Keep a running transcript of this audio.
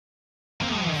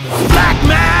Flack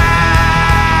math!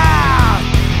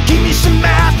 Give me some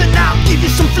math and I'll give you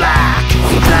some flack.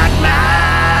 Flack math!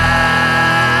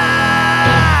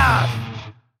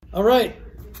 All right,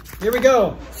 here we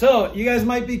go. So you guys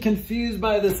might be confused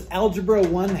by this algebra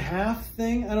 1/2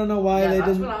 thing. I don't know why they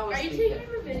didn't. Are you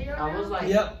taking the video? I was like,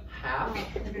 yep. Half?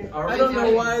 I don't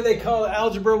know why they call it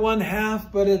algebra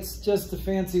 1/2, but it's just a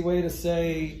fancy way to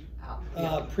say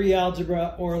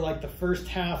pre-algebra, or like the first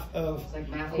half of like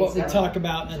what we talk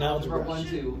about in algebra. 1,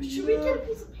 2. Should we get a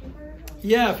piece of paper?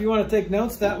 Yeah, if you want to take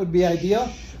notes, that would be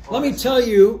ideal. Let me tell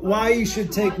you why you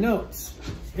should take notes.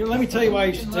 Here, let me tell you why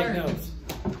you should take notes.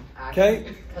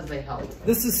 Okay? Because they help.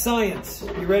 This is science.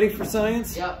 You ready for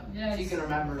science? Yep. Yeah, you can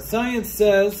remember. Science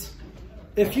says,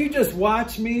 if you just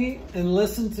watch me and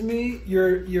listen to me,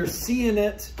 you're seeing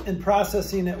it and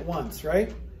processing it once,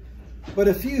 right? But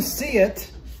if you see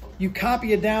it, you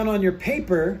copy it down on your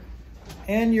paper,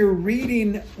 and you're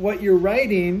reading what you're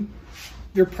writing,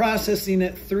 you're processing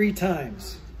it 3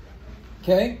 times,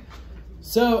 okay?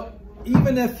 So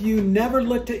even if you never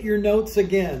looked at your notes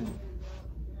again,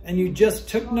 and you just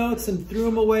took notes and threw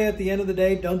them away at the end of the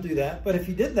day, don't do that. But if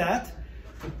you did that,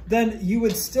 then you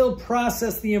would still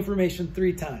process the information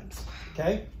 3 times,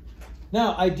 okay?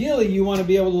 Now, ideally, you want to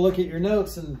be able to look at your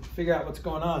notes and figure out what's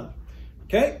going on,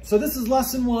 okay? So this is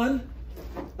lesson 1.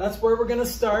 That's where we're going to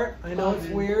start. I know it's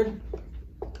weird.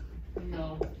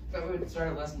 No, but we would start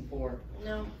at lesson 4.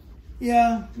 No.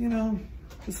 Yeah, you know,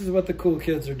 this is what the cool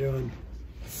kids are doing.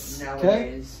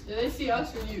 Nowadays. Do they see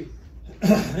us or you?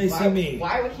 They see me.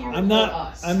 Why would he I'm not,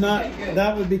 us? I'm not, Okay,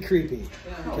 that would be creepy,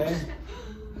 Yeah. okay?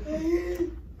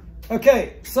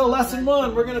 Okay, so lesson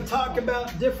 1, we're going to talk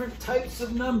about different types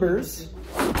of numbers.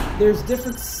 There's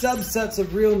different subsets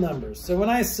of real numbers. So when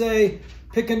I say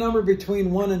pick a number between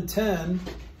 1 and 10,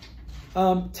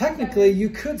 technically you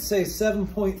could say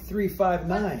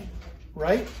 7.359,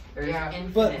 right?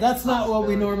 But that's not what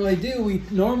we normally do. We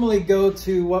normally go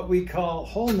to what we call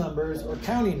whole numbers or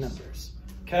counting numbers,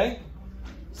 okay?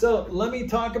 So let me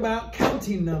talk about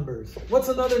counting numbers. What's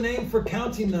another name for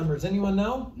counting numbers? Anyone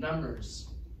know? Numbers.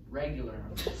 Regular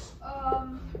numbers.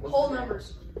 Whole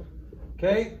numbers.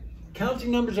 Okay.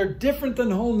 Counting numbers are different than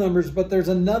whole numbers, but there's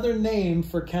another name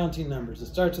for counting numbers. It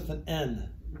starts with an N.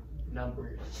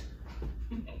 Numbers.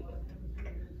 I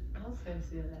was going to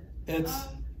say that. It's...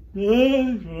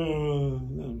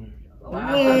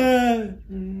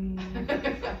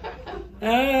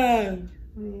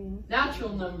 Natural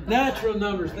numbers. Natural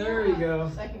numbers. There you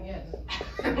go. Second guess.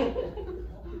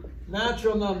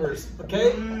 Natural numbers.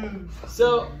 Okay.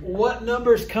 So what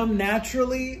numbers come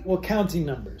naturally? Well, counting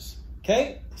numbers.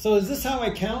 Okay. So is this how I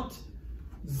count?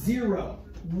 0,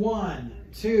 1,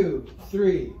 2,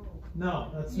 3. No,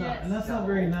 that's not. And that's not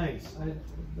very nice.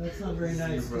 That's not very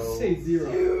nice. Just say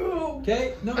 0.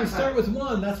 Okay. No, we start with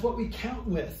 1. That's what we count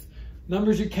with.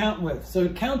 Numbers you count with. So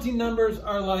counting numbers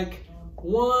are like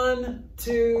 1,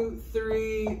 2,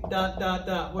 3, ...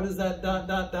 What is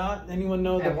that ... Anyone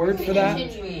know the word for that?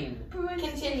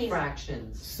 Continuing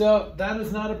fractions. So that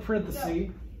is not a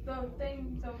parenthesis. The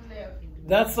things over there.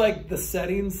 That's like the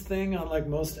settings thing on like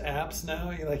most apps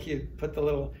now. You put the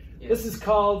little. This is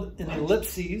called an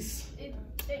ellipses. It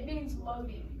means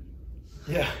loading.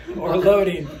 Yeah, or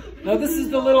loading. Now this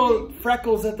is the little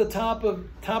freckles at the top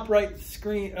right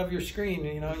screen of your screen.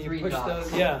 You know, you 3 push dots.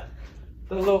 those. Yeah,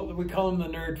 the little, we call them the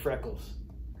nerd freckles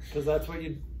because that's what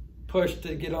you push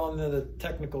to get on to the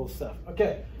technical stuff.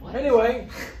 Okay. What? Anyway,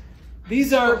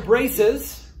 these are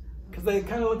braces because they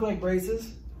kind of look like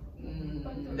braces.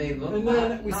 They look. And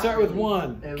then we start with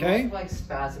 1. They Okay. look like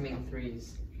spasming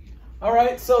 3s. All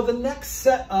right. So the next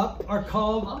set up are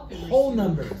called whole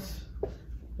numbers.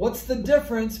 What's the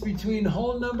difference between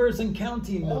whole numbers and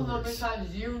counting Whole numbers? numbers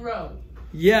have 0.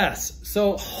 Yes.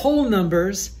 So whole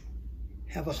numbers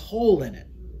have a hole in it.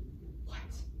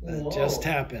 That just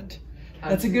happened.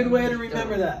 That's a good way to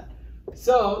remember that.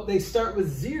 So they start with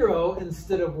 0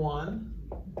 instead of 1,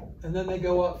 and then they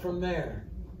go up from there.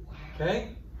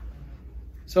 Okay?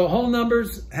 So whole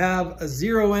numbers have a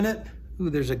 0 in it. Ooh,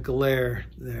 there's a glare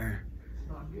there.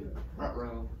 Front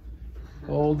row.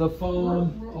 Hold the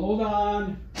phone. Hold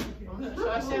on. Should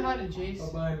I say hi to Jace?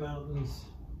 Bye-bye, mountains.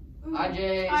 Hi,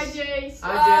 Jace. Hi, Jace.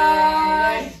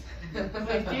 Hi, Jace.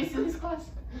 Wait, Jace in this class?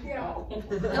 No.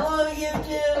 Hello,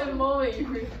 YouTube.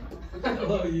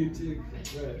 Hello, YouTube.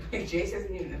 Right. Jace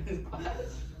isn't even in his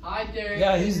class. Hi, Derek.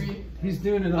 Yeah, he's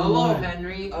doing it Hello, online.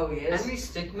 Henry. Oh, yes. Henry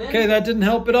Stickman. Okay, that didn't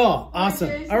help at all. Awesome.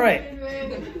 Hi, Jace. All right.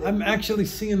 I'm actually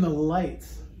seeing the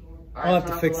lights. I'll have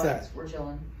to fix that. We're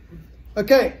chilling.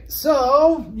 Okay,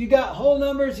 so you got whole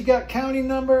numbers, you got counting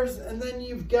numbers, and then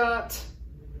you've got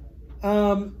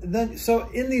So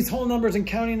in these whole numbers and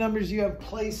counting numbers, you have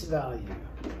place value.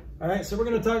 All right, so we're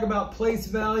going to talk about place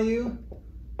value.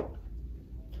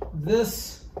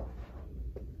 This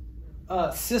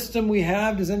system we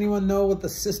have, does anyone know what the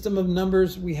system of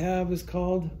numbers we have is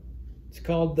called? It's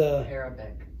called the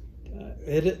Arabic.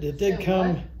 It did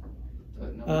come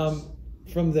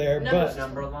from there, but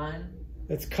Number line.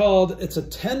 it's a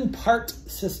 10-part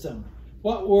system.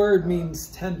 What word means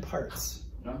 10 parts?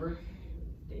 Number?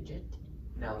 Digit?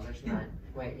 No, there's 9.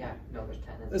 Wait, yeah, no, there's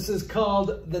 10. This is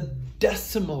called the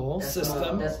decimal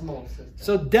system. Decimal system.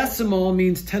 So decimal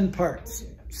means 10 parts.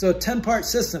 So 10-part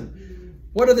system.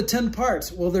 What are the 10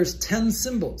 parts? Well, there's 10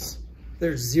 symbols.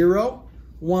 There's 0,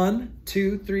 1,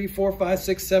 2, 3, 4, 5,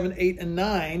 6, 7, 8, and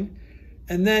 9.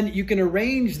 And then you can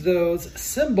arrange those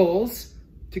symbols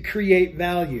to create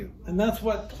value. And that's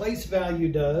what place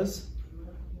value does.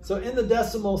 So in the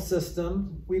decimal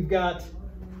system, we've got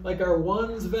like our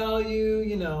ones value,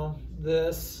 you know,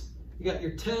 this. You got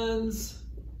your tens,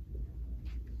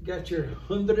 you got your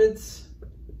hundreds,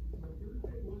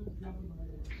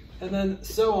 and then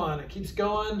so on. It keeps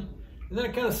going, and then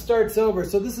it kind of starts over.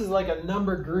 So this is like a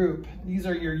number group. These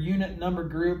are your unit number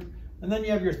group. And then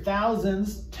you have your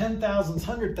thousands, 10,000s,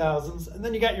 100,000s, and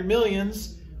then you got your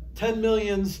millions, 10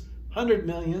 millions, 100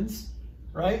 millions,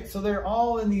 right? So they're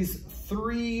all in these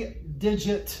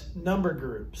 3-digit number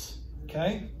groups,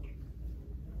 okay?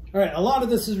 All right, a lot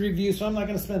of this is review, so I'm not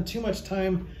going to spend too much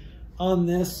time on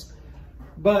this,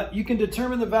 but you can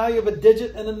determine the value of a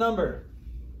digit and a number.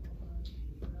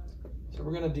 So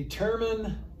we're going to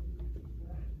determine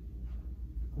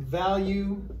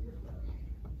value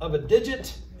of a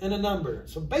digit and a number.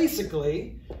 So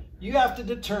basically, you have to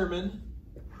determine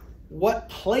what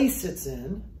place it's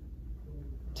in,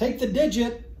 take the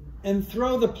digit and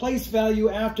throw the place value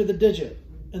after the digit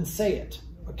and say it.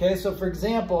 Okay, so for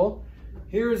example,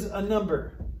 here's a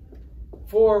number,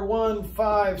 4, 1,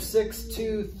 5, 6,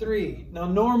 2, 3. Now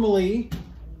normally,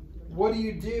 what do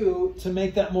you do to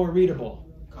make that more readable?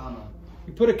 Comma.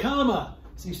 You put a comma.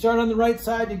 So you start on the right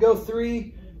side, you go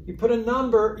 3, you put a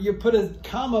number, you put a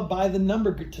comma by the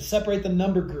number group to separate the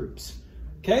number groups.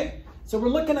 Okay? So we're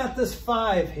looking at this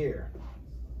 5 here.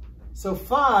 So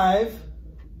 5,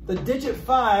 the digit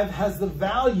 5 has the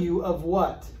value of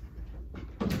what?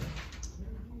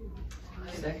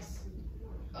 6.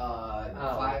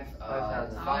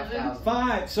 5,000.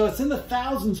 5. So it's in the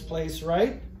thousands place,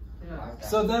 right? Yeah.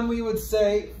 So then we would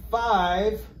say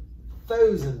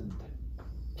 5,000.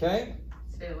 Okay?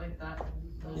 Say it like that.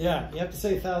 Yeah, you have to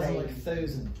say 1,000 like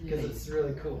 1,000 because it's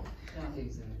really cool.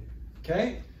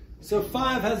 Okay? So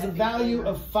 5 has a value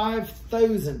of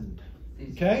 5,000.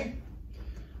 Okay?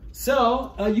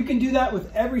 So you can do that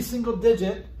with every single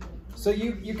digit. So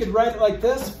you could write it like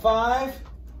this, 5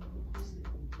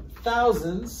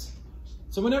 thousands.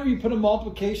 So whenever you put a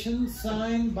multiplication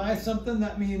sign by something,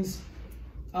 that means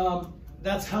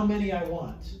that's how many I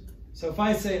want. So if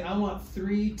I say I want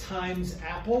 3 times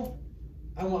apple,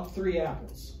 I want 3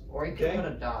 apples. Or you can put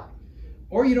a dot.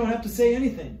 Or you don't have to say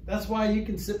anything. That's why you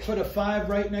can put a 5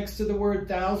 right next to the word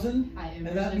thousand, and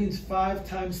that means 5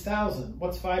 times 1,000.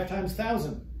 What's 5 times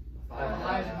 1,000?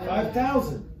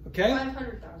 5,000. Okay?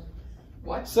 500,000.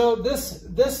 What? So this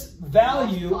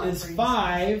value is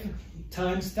 5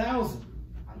 times 1,000.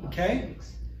 Okay?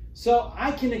 So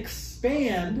I can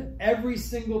expand every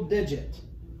single digit.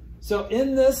 So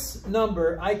in this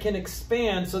number, I can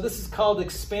expand. So this is called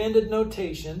expanded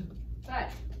notation.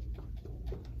 Dad,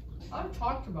 I've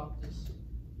talked about this.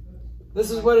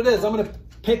 This is what it is. I'm going to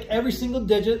pick every single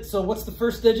digit. So what's the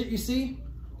first digit you see?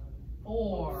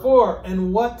 4. 4.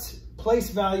 And what place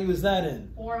value is that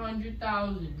in?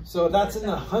 400,000. So that's in the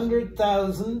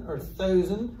 100,000 or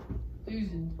 1,000.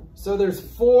 1,000. So there's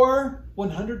 4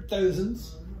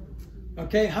 100,000s.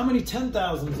 Okay, how many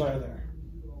 10,000s are there?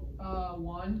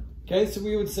 1. Okay, so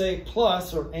we would say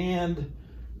plus or and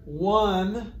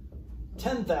 1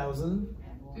 10,000.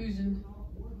 1,000.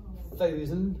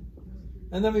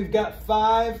 And then we've got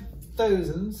 5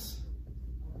 thousands.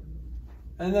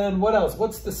 And then what else?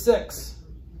 What's the 6?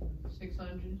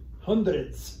 600.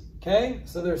 Hundreds. Okay,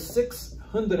 so there's 6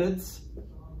 hundreds.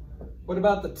 What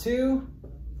about the 2?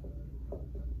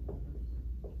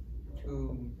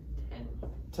 2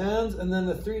 tens. And then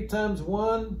the 3 times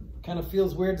 1. Kind of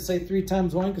feels weird to say 3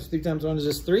 times 1 because 3 times 1 is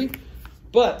just 3.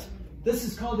 But this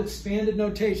is called expanded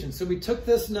notation. So we took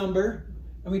this number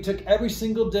and we took every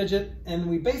single digit and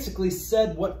we basically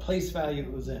said what place value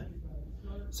it was in.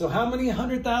 So how many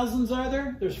 100,000s are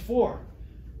there? There's 4.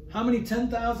 How many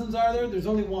 10,000s are there? There's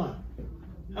only 1.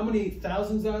 How many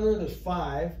thousands are there? There's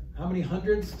 5. How many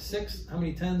hundreds? 6. How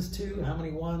many tens? 2. How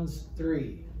many ones?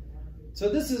 3. So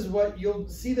this is what, you'll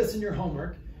see this in your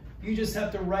homework. You just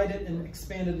have to write it in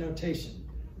expanded notation.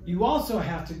 You also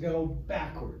have to go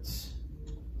backwards.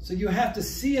 So you have to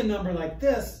see a number like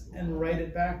this and write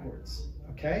it backwards,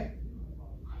 okay?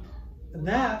 And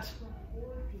that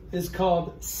is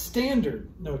called standard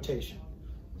notation.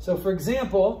 So for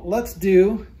example, let's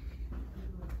do,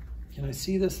 can I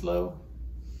see this low?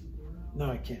 No,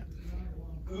 I can't.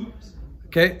 Oops.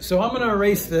 Okay, so I'm gonna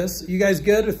erase this. You guys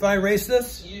good if I erase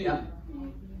this? Yeah.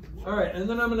 All right, and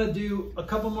then I'm gonna do a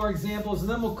couple more examples and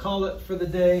then we'll call it for the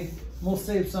day. We'll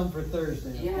save some for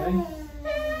Thursday, okay?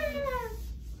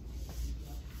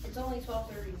 It's only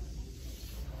 12:30.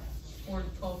 Or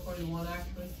 12:41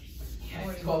 actually. Yeah,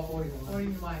 According- 12:41.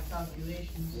 According to my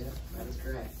calculations. Yeah, that is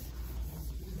correct.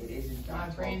 It is in My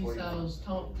fact brain 12:41. cells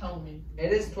tell me.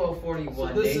 It is 12:41. So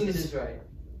this Nathan is- is right.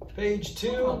 Page What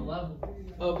 2 level?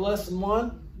 of lesson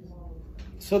 1.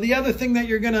 So the other thing that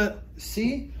you're gonna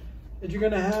see is you're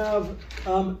gonna have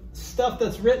stuff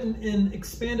that's written in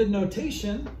expanded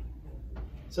notation.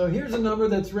 So here's a number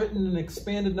that's written in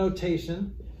expanded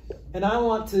notation, and I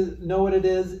want to know what it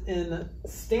is in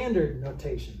standard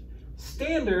notation.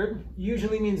 Standard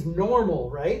usually means normal,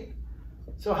 right?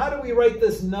 So how do we write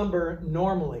this number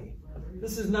normally?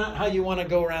 This is not how you want to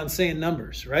go around saying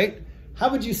numbers, right? How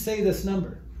would you say this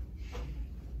number?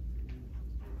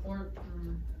 Or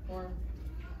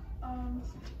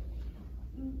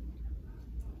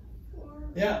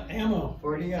Yeah, ammo.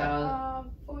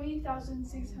 40,000.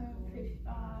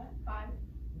 40,605.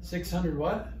 600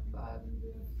 what?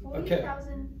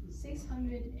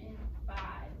 40,605.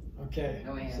 Okay.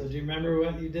 No ands. So do you remember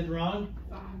what you did wrong?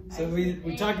 So I we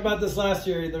said talked and. about this last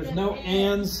year. There's no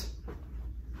And. ands.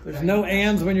 There's no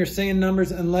ands when you're saying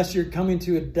numbers unless you're coming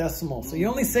to a decimal. So you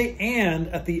only say and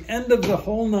at the end of the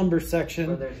whole number Where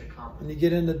section there's a comma. and you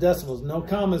get into decimals. No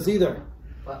commas either.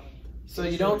 But So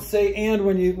you don't say and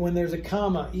when there's a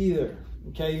comma either.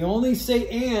 Okay, you only say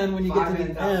and when you get to 5 the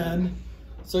and 1,000. end.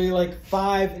 So you're like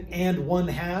 5 and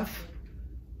 1/2.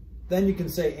 Then you can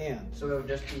say and. So it would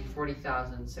just be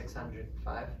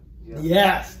 40,605.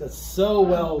 Yes, that's so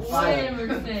well said.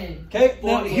 whatever thing. Okay,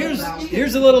 now here's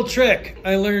a little trick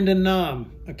I learned in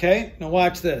Nam. Okay, now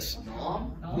watch this.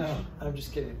 Mom? No, I'm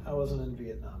just kidding. I wasn't in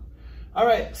Vietnam. All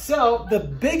right, so the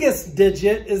biggest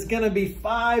digit is gonna be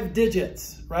 5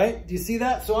 digits, right? Do you see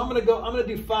that? So I'm gonna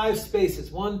do 5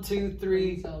 spaces. 1, 2,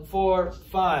 3, 4,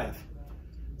 5.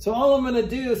 So all I'm gonna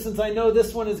do, since I know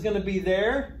this one is gonna be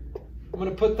there, I'm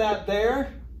gonna put that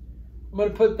there. I'm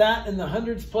gonna put that in the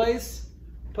hundreds place,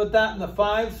 put that in the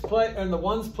fives place, or in the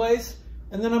ones place,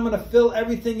 and then I'm gonna fill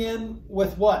everything in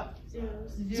with what?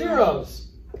 Zeros.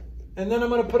 And then I'm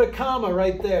going to put a comma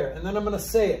right there. And then I'm going to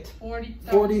say it.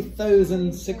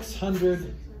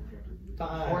 40,605.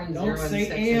 Four and Don't zero and say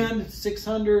six and,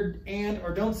 600 and,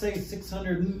 or don't say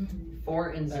 600. 4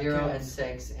 and That 0 and counts.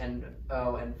 6 and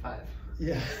 0 and 5.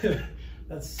 Yeah,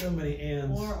 that's so many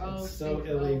ands. 4 It's so 6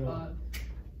 illegal.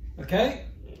 Okay?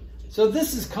 So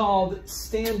this is called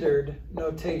standard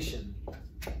notation.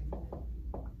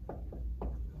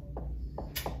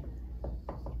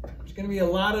 There's going to be a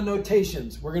lot of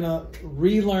notations. We're going to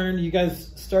relearn. You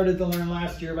guys started to learn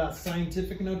last year about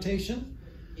scientific notation.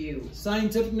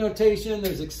 Scientific notation,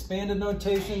 there's expanded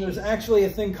notation. There's actually a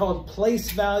thing called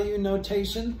place value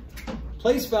notation.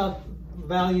 Place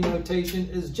value notation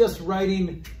is just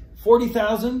writing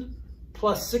 40,000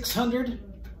 plus 600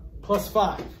 plus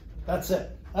 5. That's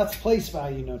it. That's place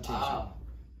value notation. Wow.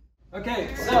 Okay,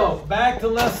 so back to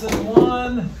lesson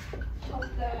 1.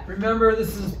 Remember,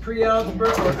 this is pre-algebra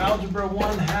or algebra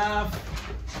 1/2.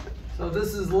 So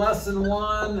this is lesson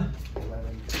 1,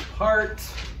 part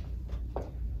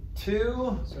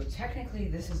 2. So technically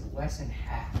this is lesson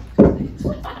half. It's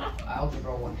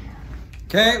algebra 1/2.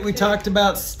 Okay, we talked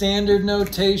about standard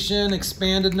notation,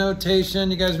 expanded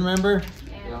notation. You guys remember?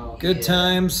 Yeah. Good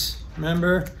times,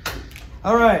 remember?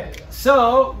 All right,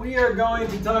 so we are going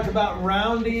to talk about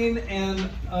rounding and,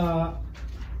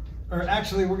 or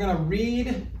actually we're going to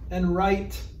read and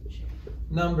write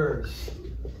numbers.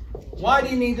 Why do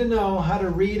you need to know how to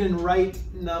read and write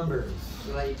numbers?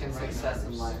 So that you can success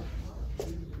in life.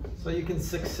 So you can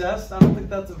success? I don't think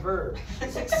that's a verb.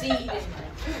 Succeed in life.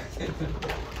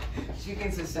 You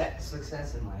can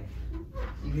success in life.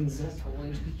 You can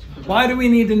successfully. Why do we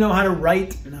need to know how to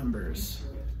write numbers?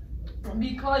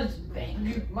 Because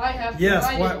you might have to Yes,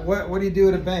 write it. what do you do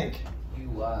at a bank? You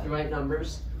write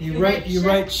numbers. You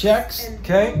write checks,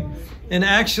 okay? And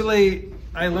actually,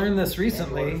 I learned this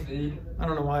recently. I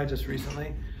don't know why just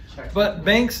recently. But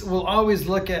banks will always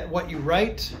look at what you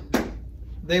write.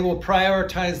 They will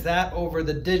prioritize that over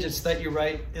the digits that you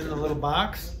write in the little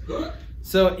box.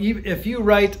 So if you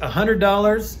write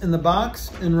 $100 in the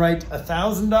box and write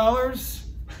 $1,000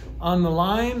 on the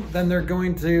line, then they're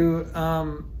going to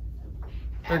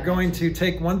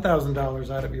take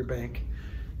 $1,000 out of your bank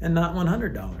and not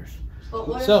 $100. But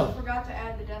what So- if you forgot to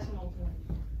add the decimal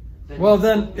point? Well,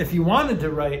 then if you wanted to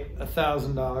write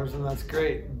 $1,000, then that's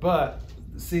great. But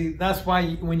see, that's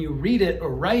why when you read it or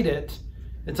write it,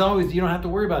 it's always, you don't have to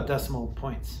worry about decimal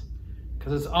points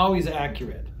because it's always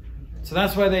accurate. So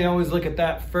that's why they always look at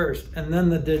that first and then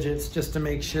the digits, just to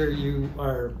make sure you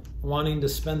are wanting to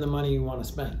spend the money you want to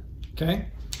spend. Okay?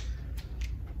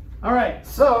 All right,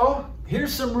 so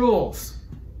here's some rules.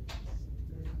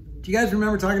 Do you guys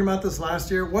remember talking about this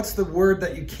last year? What's the word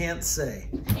that you can't say?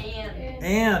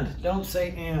 And. Don't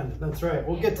say and. That's right.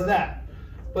 We'll get to that.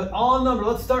 But all numbers,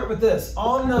 let's start with this.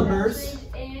 All numbers.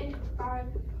 And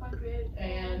 500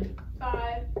 And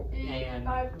 5 and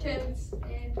 5 tenths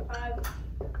and 5.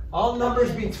 All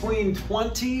numbers between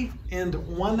 20 and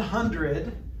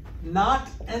 100, not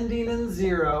ending in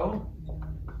 0,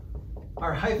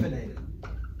 are hyphenated.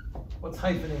 What's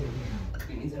hyphenated mean? It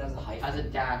means it has a hyphen. Has a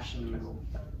dash in the middle.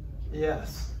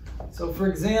 Yes. So for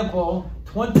example,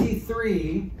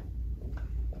 23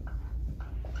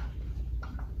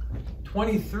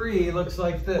 looks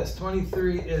like this.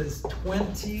 23 is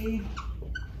 20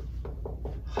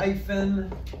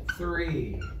 hyphen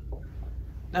 3.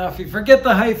 Now, if you forget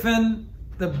the hyphen,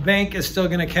 the bank is still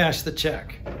going to cash the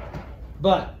check.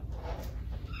 But,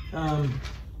 1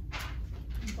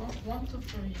 to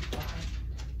 35.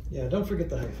 yeah, don't forget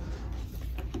the hyphen.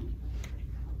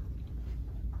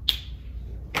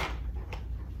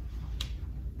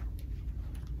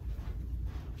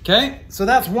 Okay, so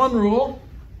that's one rule.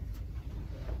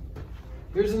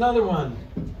 Here's another one.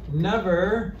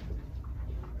 Never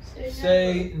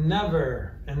say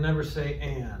never, and never say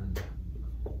and.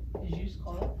 Did you just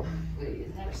call it? Wait,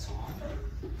 is that a song?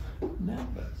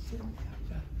 Never say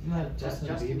never. Isn't that Justin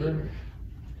Justin Bieber? Bieber.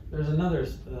 There's another,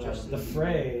 Justin The Bieber.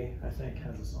 Fray, I think,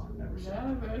 has a song, Never Say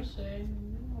Never. Never say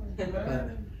But,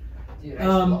 never. Dude, I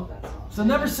love that song. so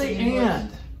never say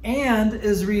and. And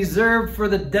is reserved for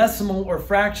the decimal or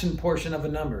fraction portion of a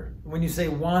number. When you say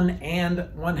 1 and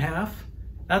 1/2,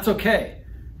 that's okay.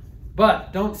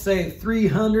 But don't say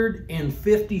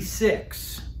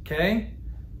 356, okay?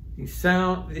 You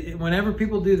sound, whenever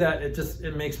people do that,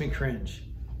 it makes me cringe.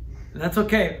 And that's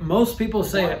okay. Most people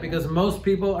say it because most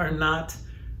people are not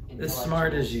as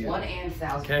smart as you. 1 and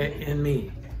 1,000. Okay, and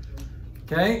me.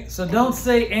 Okay, so don't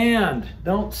say and.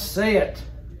 Don't say it.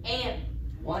 And.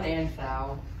 1 and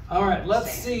 1,000. All right,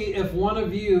 let's see if one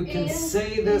of you can And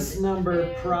say this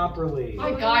number properly.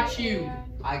 I got you.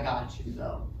 I got you,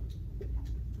 though.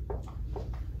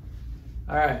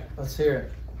 All right, let's hear it.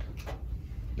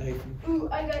 Nathan. Ooh,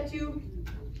 I got you.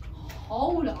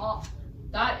 Hold up.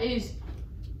 That is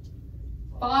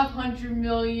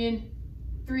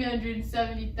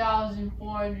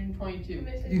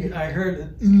 500,370,422. I heard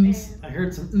an ums. I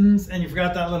heard some ums, and you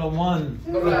forgot that little one.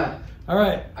 Okay. All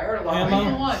right. I heard a lot Emma? of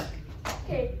Only one.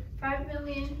 Okay, 5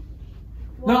 million.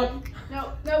 Nope.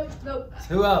 Nope.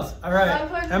 Who else? All right.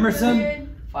 500 Emerson. million.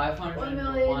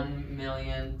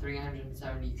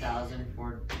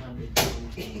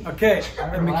 501,370,422. Okay.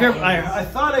 And be careful. I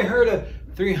thought I heard a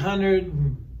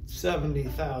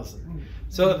 370,000.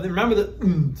 So remember the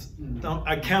ums. Don't,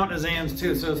 I count as ands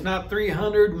too. So it's not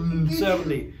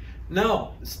 370.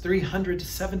 No, it's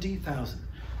 370,000.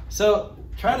 So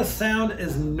try to sound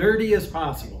as nerdy as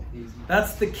possible.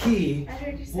 That's the key. I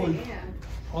heard you say and.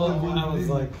 Well, I was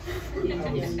like,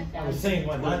 I was saying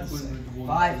what not to say.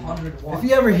 501. If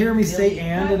you ever hear me say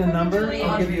and in a number,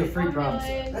 I'll give you a free 1 promise.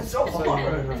 million. That's so So you hard.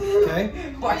 better know, okay?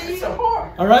 Why is it so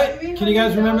hard? All right. Can you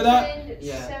guys remember that?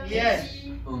 Yeah. Yes.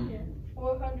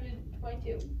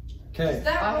 422. Okay. Is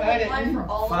that I what heard it. applied for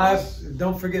all of us?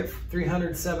 Don't forget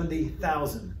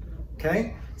 370,000.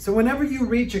 Okay. So whenever you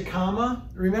reach a comma,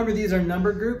 remember these are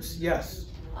number groups. Yes.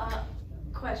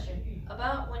 Question.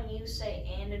 About when you say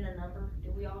and in a number, do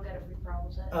we all get a free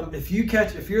problem set? If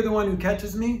you're the one who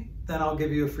catches me, then I'll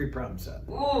give you a free problem set.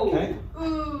 Ooh. Okay.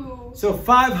 Ooh. So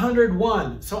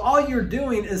 501. So all you're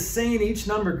doing is saying each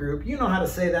number group. You know how to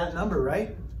say that number,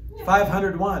 right?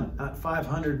 501, not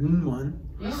 501.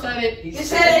 You said it. You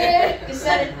said it. You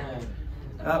said it.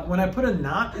 When I put a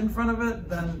not in front of it,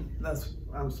 then that's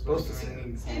what I'm supposed to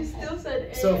say. You still said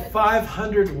and. So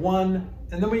 501,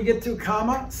 and then when you get to a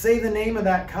comma, say the name of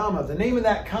that comma. The name of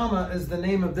that comma is the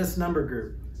name of this number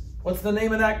group. What's the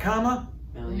name of that comma?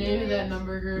 Name of that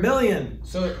number group. Million.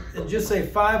 So just say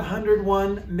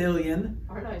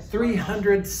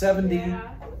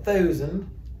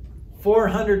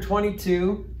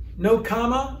 501,370,422 No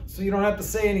comma, so you don't have to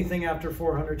say anything after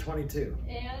 422.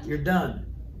 And? You're done.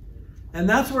 And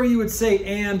that's where you would say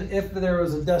and if there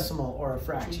was a decimal or a You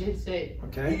fraction. did say it.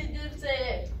 Okay? You did say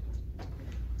it.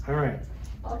 All right.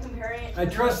 I'll compare it. I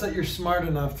trust that you're smart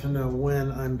enough to know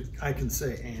when I can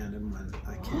say and when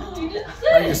I can't. You did Are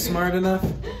say you it. smart enough?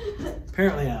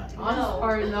 Apparently not. I'm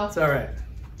smart enough. It's all right.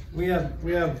 We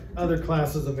have other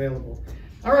classes available.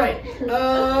 All right.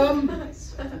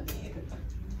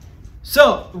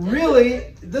 So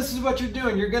really, this is what you're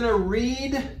doing. You're gonna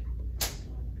read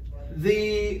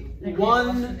the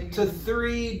 1 to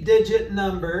 3 digit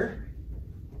number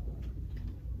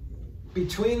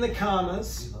between the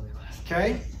commas.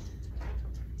 Okay.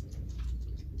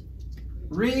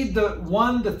 Read the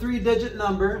 1 to 3 digit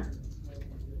number.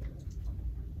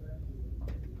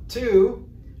 2,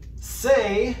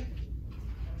 say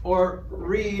or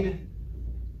read,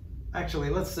 actually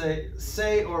let's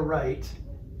say or write,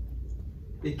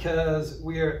 because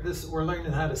we're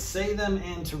learning how to say them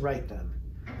and to write them.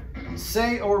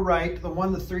 Say or write the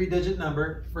 1 to 3 digit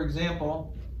number. For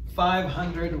example,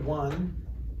 501.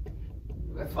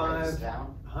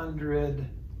 500.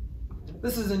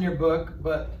 This is in your book,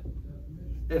 but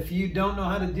if you don't know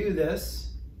how to do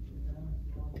this,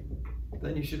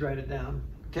 then you should write it down.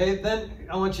 Okay, then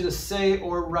I want you to say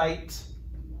or write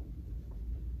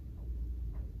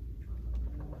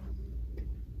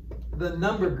the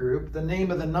number group, the name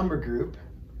of the number group,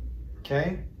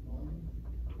 okay?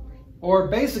 Or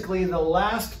basically the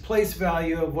last place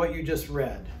value of what you just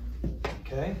read,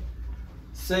 okay?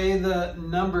 Say the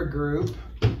number group.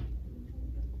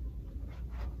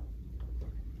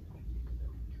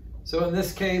 So in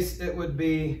this case, it would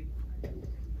be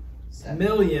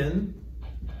million.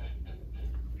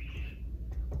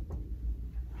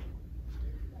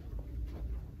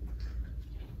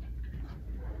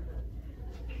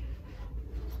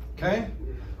 Okay,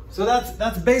 so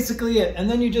that's basically it. And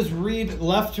then you just read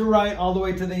left to right all the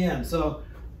way to the end. So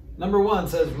number 1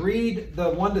 says read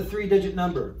the 1 to 3 digit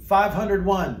number,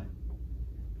 501.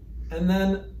 And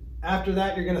then after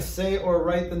that, you're gonna say or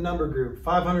write the number group.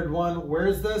 501, where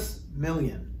is this?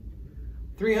 Million.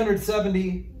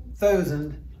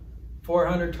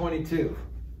 370,422.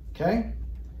 Okay?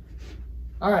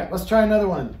 All right, let's try another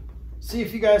one. See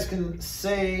if you guys can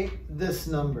say this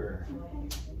number.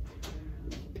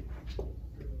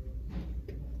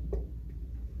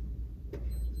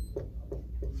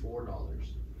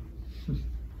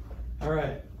 All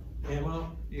right,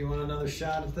 Ammo, you want another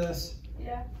shot at this?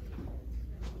 Yeah.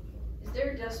 Is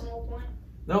there a decimal point?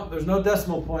 Nope, there's no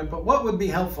decimal point, but what would be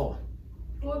helpful?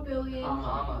 4 billion.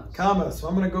 Commas. So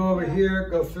I'm gonna go over here,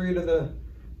 go 3 to the,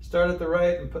 start at the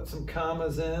right and put some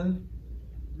commas in.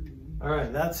 All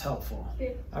right, that's helpful.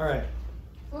 Okay. All right.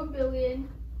 4 billion.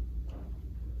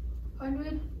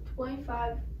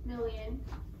 125 million.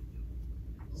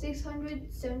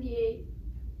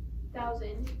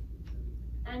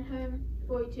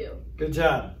 678,942. Good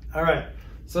job. All right.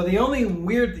 So the only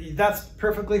weird, that's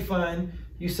perfectly fine.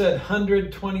 You said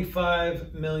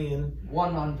 125 million.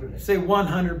 100. Say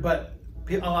 100, but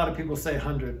a lot of people say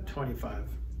 125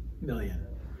 million.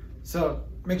 So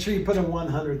make sure you put a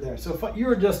 100 there. So if you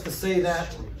were just to say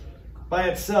that by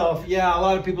itself, yeah, a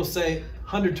lot of people say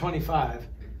 125,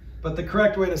 but the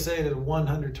correct way to say it is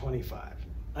 125.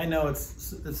 I know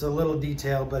it's a little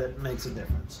detail, but it makes a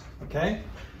difference, okay?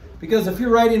 Because if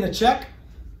you're writing a check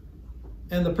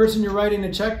and the person you're writing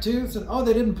a check to said, oh,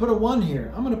 they didn't put a 1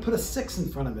 here, I'm gonna put a 6 in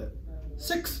front of it.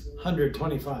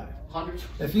 625. 100.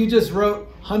 If you just wrote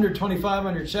 125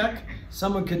 on your check,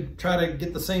 someone could try to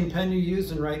get the same pen you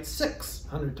used and write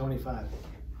 625.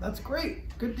 That's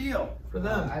great. Good deal for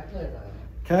them. I put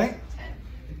Okay. 10.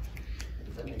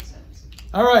 That makes sense.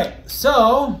 All right.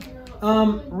 So,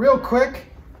 real quick,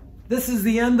 this is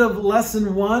the end of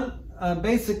lesson 1.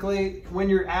 Basically, when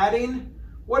you're adding,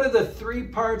 what are the 3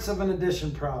 parts of an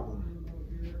addition problem?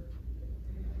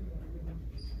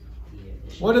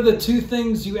 What are the 2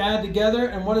 things you add together,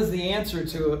 and what is the answer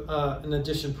to an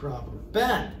addition problem?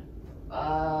 Ben?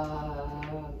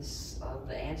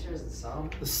 The answer is the sum.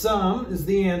 The sum is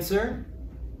the answer.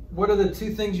 What are the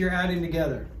 2 things you're adding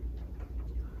together?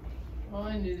 Oh,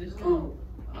 I knew this one.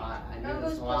 I knew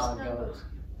Numbers this a while plus ago. numbers.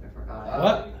 I forgot.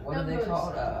 What? What are they Numbers.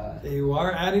 called? You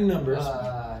are adding numbers.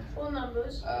 Full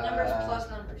numbers. Numbers plus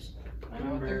numbers. I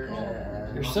know what they're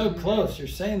called. You're so close. You're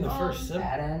saying the first symbol.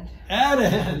 Add end. Add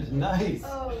end. Nice.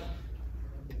 Oh.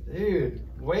 Dude,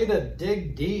 way to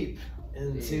dig deep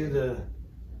into the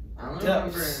I only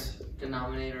remember depths.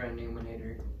 denominator and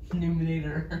numerator.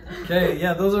 Numerator. Okay,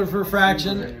 yeah, those are for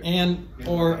fraction and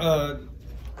or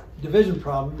division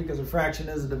problem, because a fraction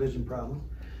is a division problem.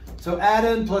 So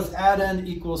add-n plus add-n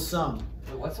equals sum.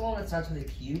 Wait, what's the one that starts with a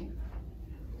Q?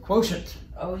 Quotient.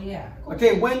 Oh, yeah.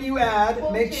 Okay, when you add,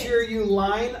 make Quotient. sure you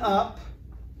line up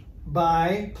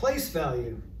by place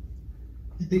value.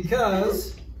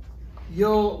 Because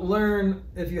you'll learn,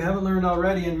 if you haven't learned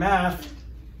already in math,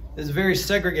 is very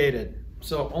segregated.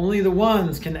 So only the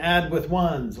ones can add with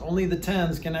ones, only the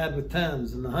tens can add with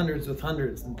tens, and the hundreds with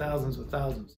hundreds, and thousands with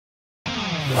thousands.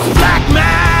 Black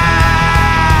math,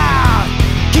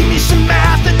 give me some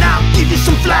math and I'll give you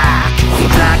some flack.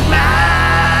 Black